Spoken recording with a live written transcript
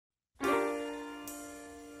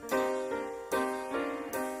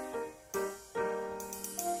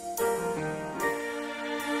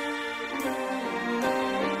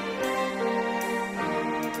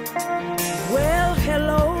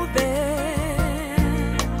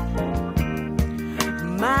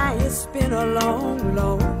it's been a long,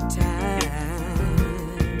 long time.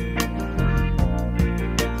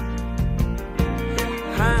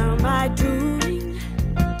 How am I doing?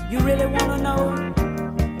 You really wanna know?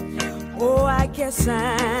 Oh, I guess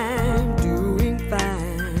I'm doing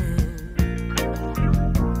fine.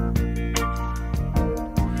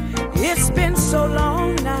 It's been so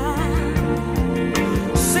long now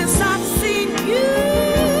since I've seen you,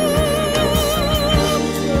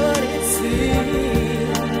 but it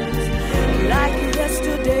seems like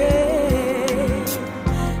yesterday.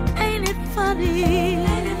 Ain't it funny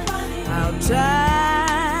how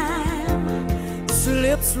time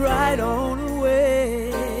slips right on away?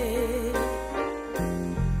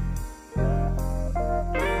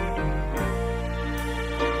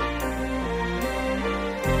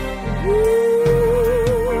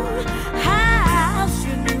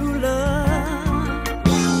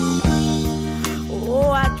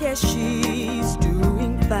 She's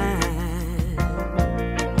doing fine.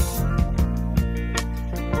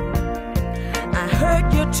 I heard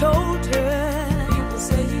you told her,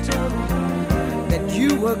 that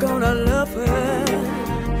you were gonna love her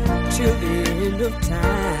till the end of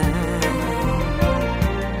time.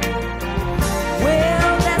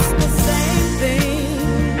 Well, that's the same thing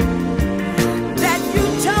that you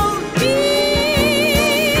told me.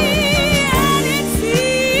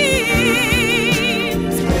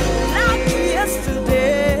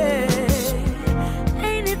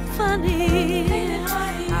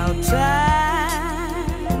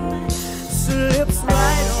 Time slips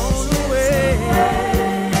right on away.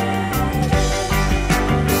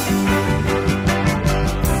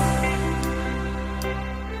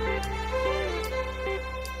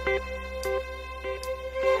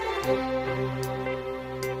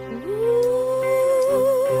 Ooh,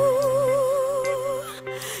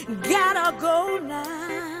 gotta go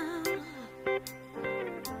now.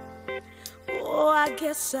 Oh, I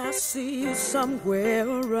guess I'll see you somewhere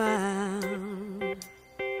around.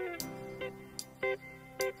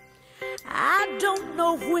 I don't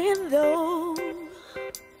know when though.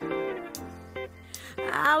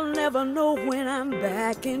 I'll never know when I'm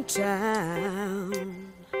back in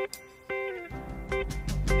town.